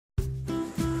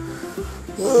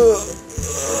Good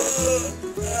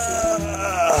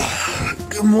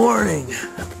morning.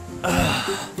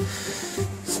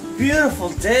 It's a beautiful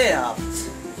day out.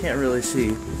 Can't really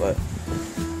see, but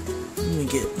let me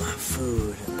get my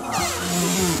food and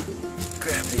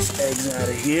grab these eggs out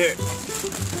of here.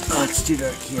 Oh, it's too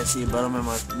dark. Can't see, but I'm in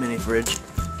my mini fridge.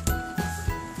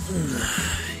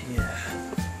 Yeah.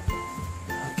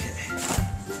 Okay.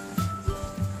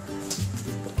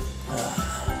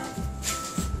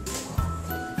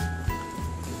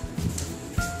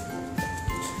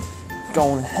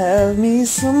 Gonna have me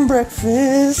some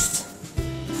breakfast.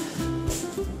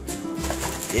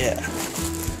 Yeah.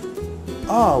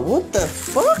 Oh, what the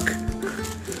fuck?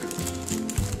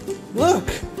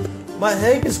 Look, my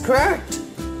egg is cracked.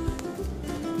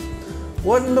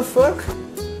 What in the fuck?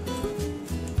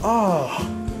 Oh.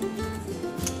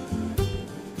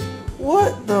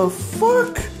 What the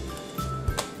fuck?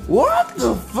 What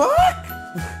the fuck?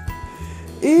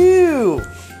 Ew.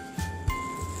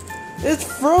 It's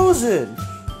frozen.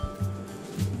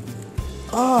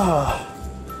 Ah.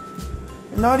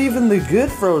 Not even the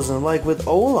good frozen, like with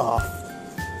Olaf.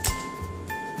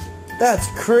 That's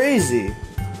crazy.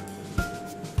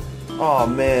 Oh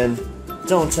man,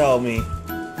 don't tell me.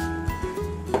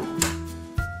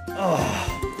 Oh,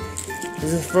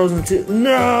 is this frozen too?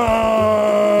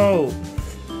 No!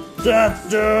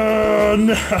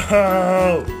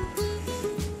 No!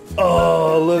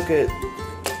 Oh, look at.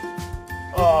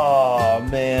 Oh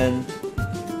man.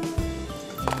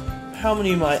 How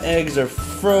many of my eggs are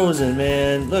frozen,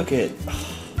 man? Look at.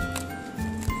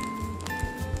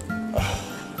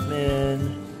 Oh,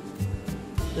 man.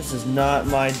 This is not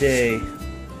my day.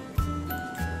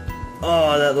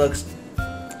 Oh, that looks.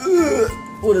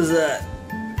 What is that?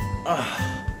 Oh,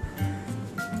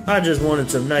 I just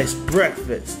wanted some nice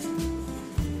breakfast.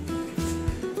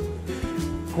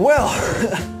 Well,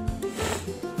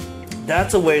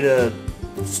 that's a way to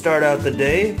start out the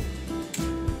day.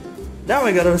 Now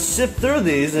I gotta sift through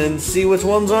these and see which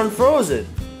ones aren't frozen.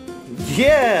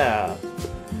 Yeah!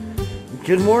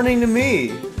 Good morning to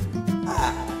me.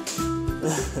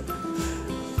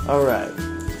 Alright.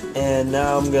 And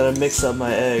now I'm gonna mix up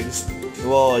my eggs.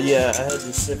 Well, yeah, I had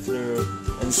to sift through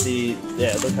and see.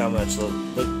 Yeah, look how much.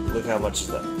 Look how much is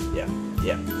left. Yeah.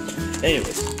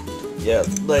 Anyways, yeah,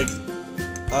 like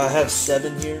I have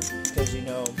 7 here because you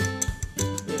know,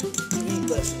 if you eat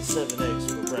less than 7 eggs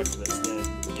for breakfast, then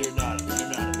you're not a man.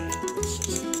 It's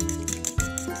just,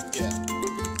 yeah.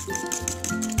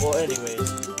 Well, anyways,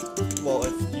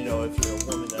 if you know, if you're a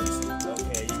woman, that's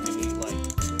okay. You can eat like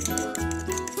 3 or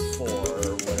 4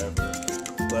 or whatever.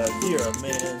 But if you're a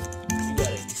man, you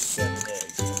gotta eat 7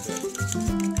 eggs for breakfast.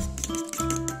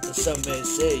 And some may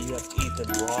say you have to eat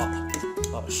them raw.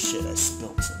 Oh shit! I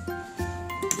spilled some.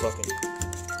 Fucking.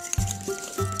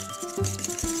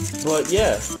 But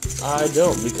yeah, I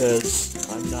don't because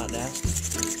I'm not nasty.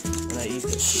 And I eat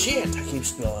the shit. I keep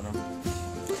spilling them.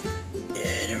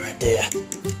 Yeah, they're right there.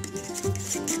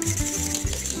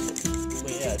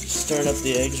 But yeah, just stirring up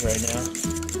the eggs right now.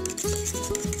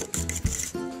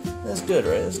 That's good,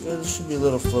 right? That's good. There should be a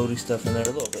little floaty stuff in there.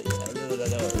 A little bit, yeah.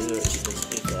 Just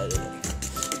get that in there.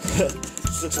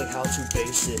 This looks like how too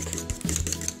basic. Okay,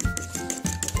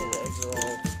 the eggs are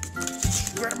all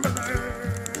scrambled.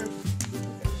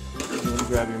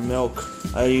 Grab your milk.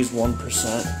 I use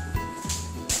 1%.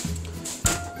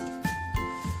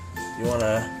 You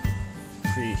wanna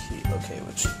preheat? Okay,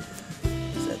 which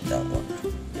is that one?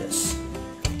 Yes.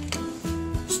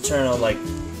 Just turn on like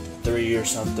 3 or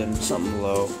something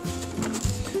low.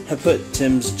 I put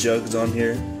Tim's jugs on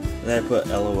here, and then I put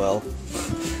LOL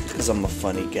because I'm a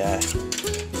funny guy.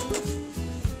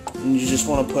 And you just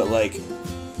want to put like,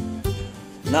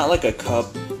 not like a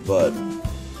cup, but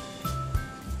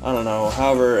I don't know,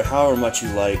 however much you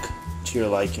like, to your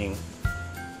liking.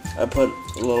 I put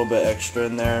a little bit extra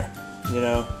in there, you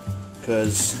know,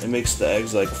 because it makes the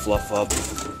eggs like fluff up.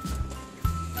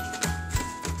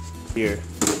 Here,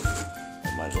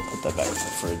 I might as well put that back in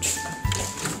the fridge.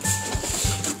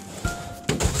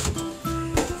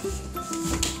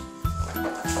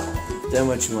 Then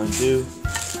what you want to do,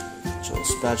 get your little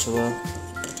spatula,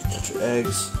 get your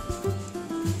eggs.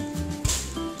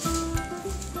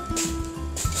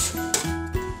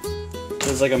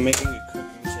 It's like I'm making a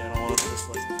cooking channel on this,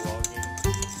 like vlogging,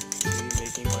 me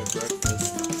making my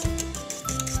breakfast.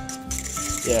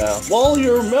 Yeah, while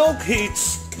your milk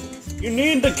heats, you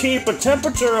need to keep a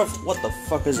temperature of, what the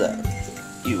fuck is that?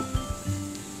 You.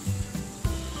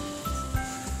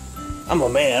 I'm a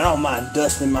man, I don't mind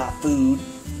dusting my food,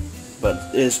 but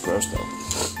it is gross though.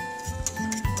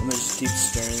 I'm gonna just keep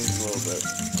stirring these a little bit.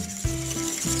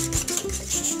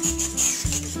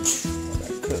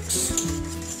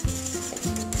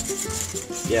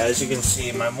 yeah, as you can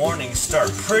see, my mornings start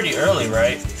pretty early,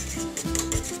 right?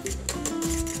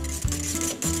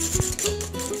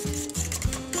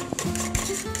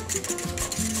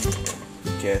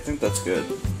 Okay, I think that's good.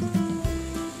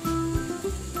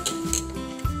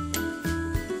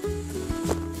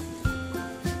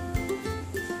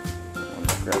 I'm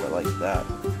gonna grab it like that.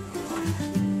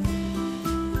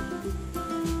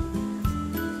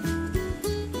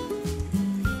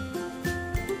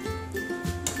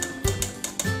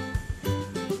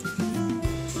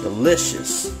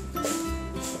 Delicious.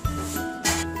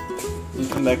 You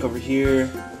come back over here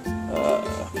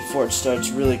before it starts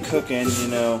really cooking, you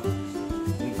know,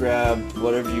 and grab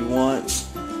whatever you want.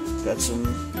 Got some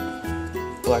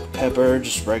black pepper,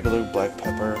 just regular black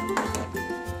pepper.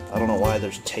 I don't know why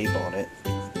there's tape on it.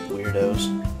 Weirdos.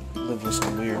 Live with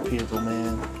some weird people,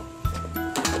 man.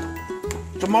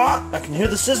 Come on! I can hear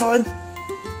the sizzling!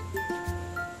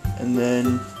 And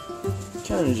then,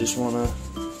 kind of just want to...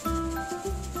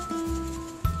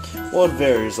 Well, it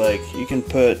varies, like, you can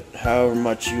put however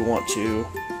much you want to.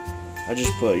 I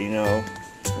just put, you know,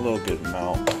 a little good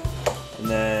amount. And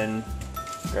then,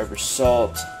 grab your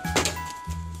salt.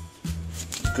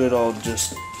 Good old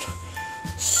just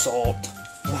salt.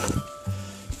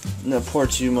 Not pour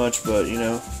too much, but, you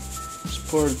know, just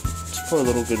pour a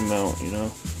little good amount, you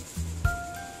know.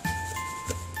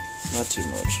 Not too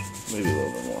much, maybe a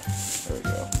little bit more. There we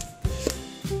go.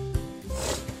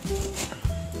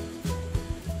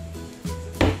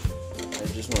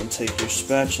 Just want to take your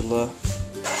spatula,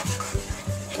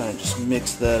 kind of just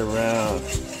mix that around.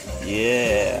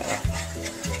 Yeah,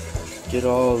 get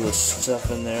all the stuff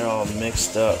in there all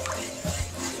mixed up.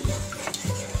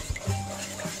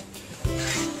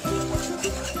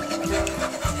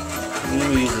 I'm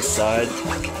gonna use the side.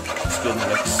 It's a good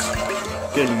mix,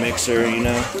 good mixer, you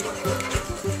know.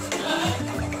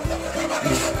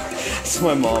 It's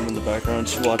my mom in the background.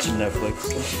 She's watching Netflix.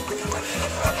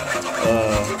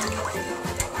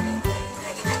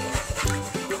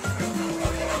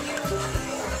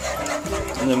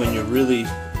 And then when you're really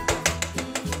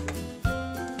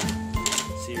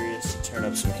serious, turn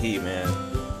up some heat, man.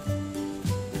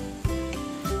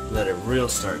 Let it real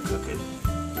start cooking.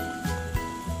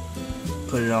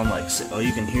 Put it on like, oh,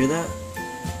 you can hear that?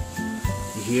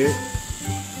 You hear it?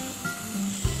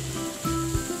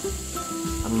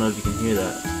 I don't know if you can hear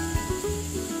that.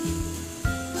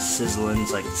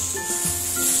 Sizzling's like...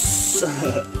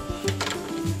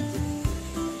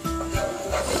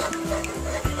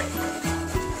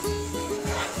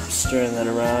 Stirring that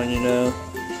around, you know.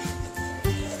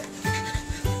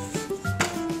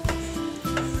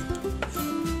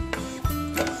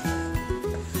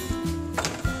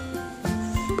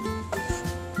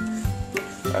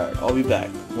 Alright, I'll be back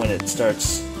when it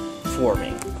starts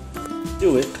forming.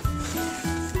 Do it.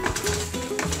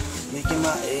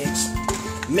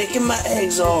 Making my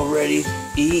eggs already.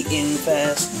 Eating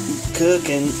fast,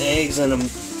 cooking eggs, and I'm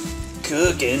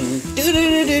cooking.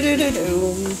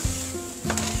 Do-do-do-do-do-do.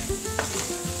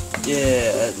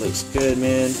 Yeah, that looks good,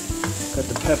 man. Got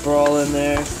the pepper all in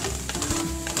there. I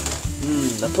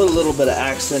put a little bit of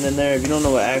accent in there. If you don't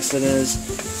know what accent is,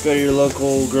 go to your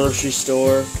local grocery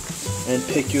store and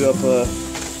pick you up a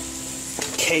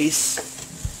case.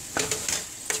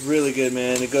 It's really good,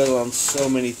 man. It goes on so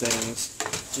many things.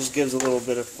 Just gives a little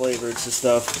bit of flavor to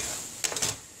stuff.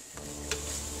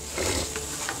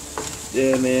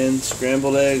 Yeah, man.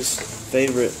 Scrambled eggs,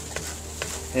 favorite.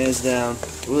 Hands down.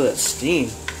 Ooh, that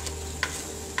steam.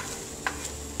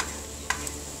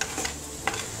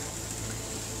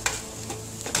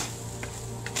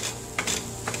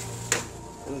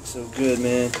 It looks so good,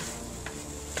 man.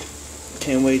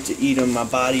 Can't wait to eat them. My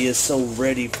body is so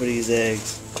ready for these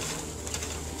eggs.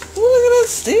 Ooh, look at that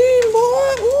steam,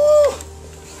 boy. Ooh.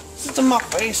 It's in my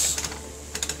face.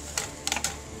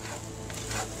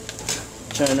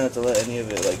 Try not to let any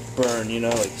of it like burn, you know,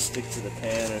 like stick to the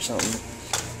pan or something.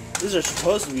 These are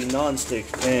supposed to be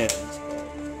non-stick pans,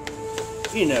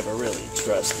 but you never really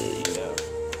trust it, you know.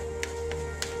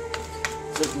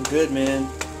 It's looking good, man.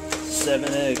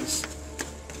 7 eggs.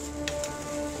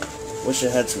 Wish I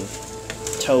had some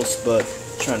toast, but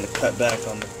trying to cut back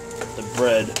on the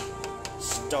bread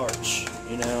starch,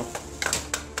 you know.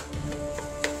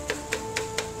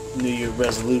 New Year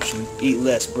resolution, eat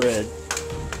less bread.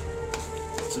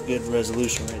 It's a good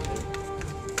resolution right there.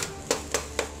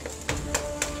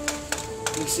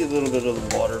 You can see a little bit of the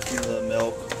water from the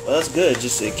milk. Well, that's good.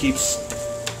 Just it keeps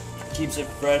it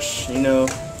fresh, you know.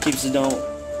 Keeps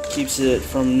it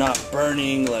from not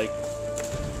burning like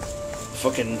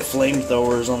fucking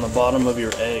flamethrowers on the bottom of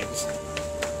your eggs.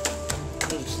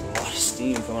 There's a lot of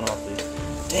steam coming off these.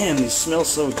 Damn, these smell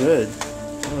so good.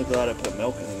 I'm really glad I put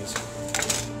milk in these.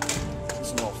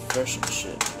 This is all fresh and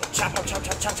shit. Chop, chop, chop,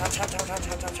 chop, chop, chop, chop, chop,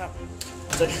 chop, chop, chop.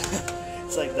 It's like,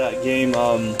 it's like that game,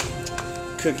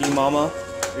 Cookie Mama,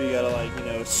 where you gotta, like, you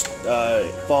know,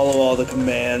 follow all the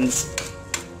commands.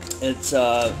 It's,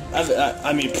 I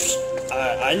mean,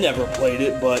 I never played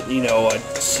it, but, you know, I've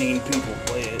seen people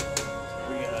play it.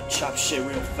 Where you gotta chop shit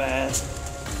real fast.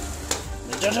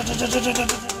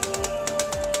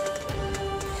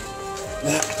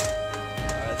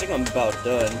 I think I'm about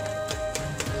done.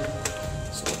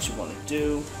 So what you want to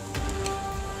do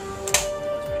is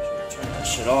make sure you turn that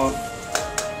shit off.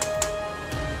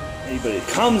 Anybody that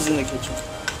comes in the kitchen,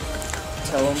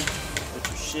 tell them that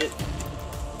your shit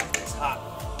is hot.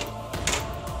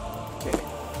 Okay,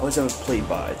 always have a plate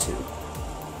by too.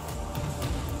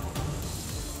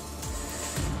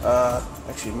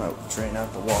 Actually, you might drain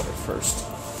out the water first.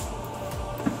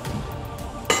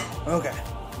 Okay,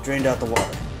 drained out the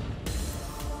water.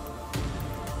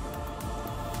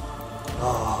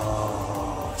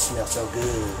 Oh, it smells so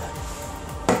good.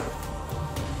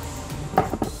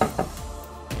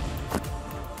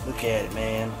 Look at it,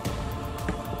 man.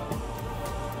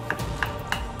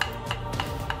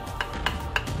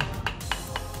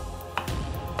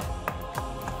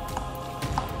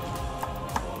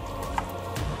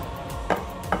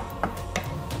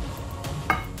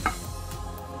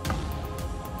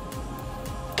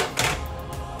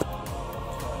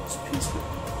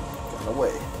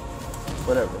 Away.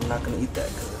 Whatever, I'm not gonna eat that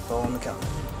because it fell on the counter.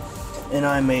 And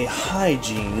I'm a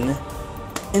hygiene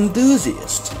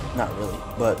enthusiast. Not really,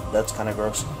 but that's kind of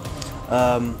gross.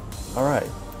 Alright.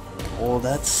 Well,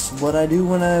 that's what I do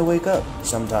when I wake up.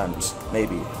 Sometimes.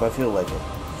 Maybe, if I feel like it.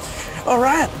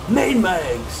 Alright, made my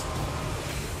eggs!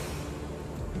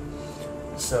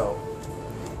 So,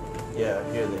 yeah,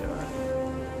 here they are.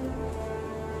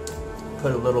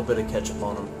 Put a little bit of ketchup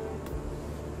on them.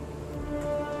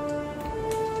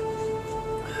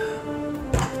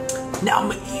 Now I'm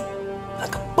gonna eat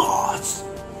like a boss.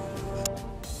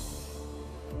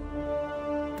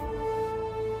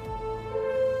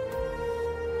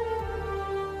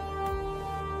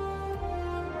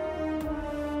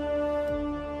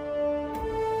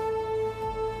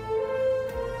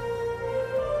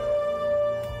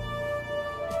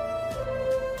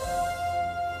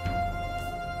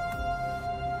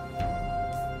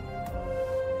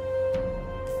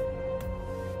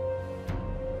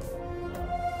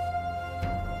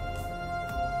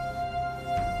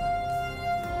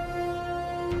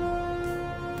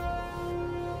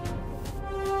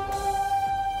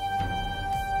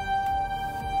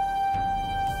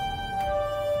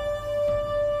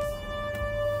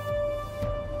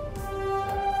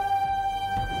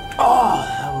 Oh,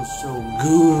 that was so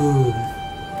good.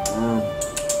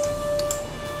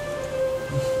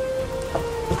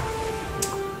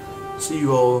 See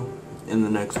you all in the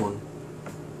next one.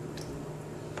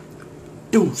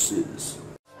 Deuces.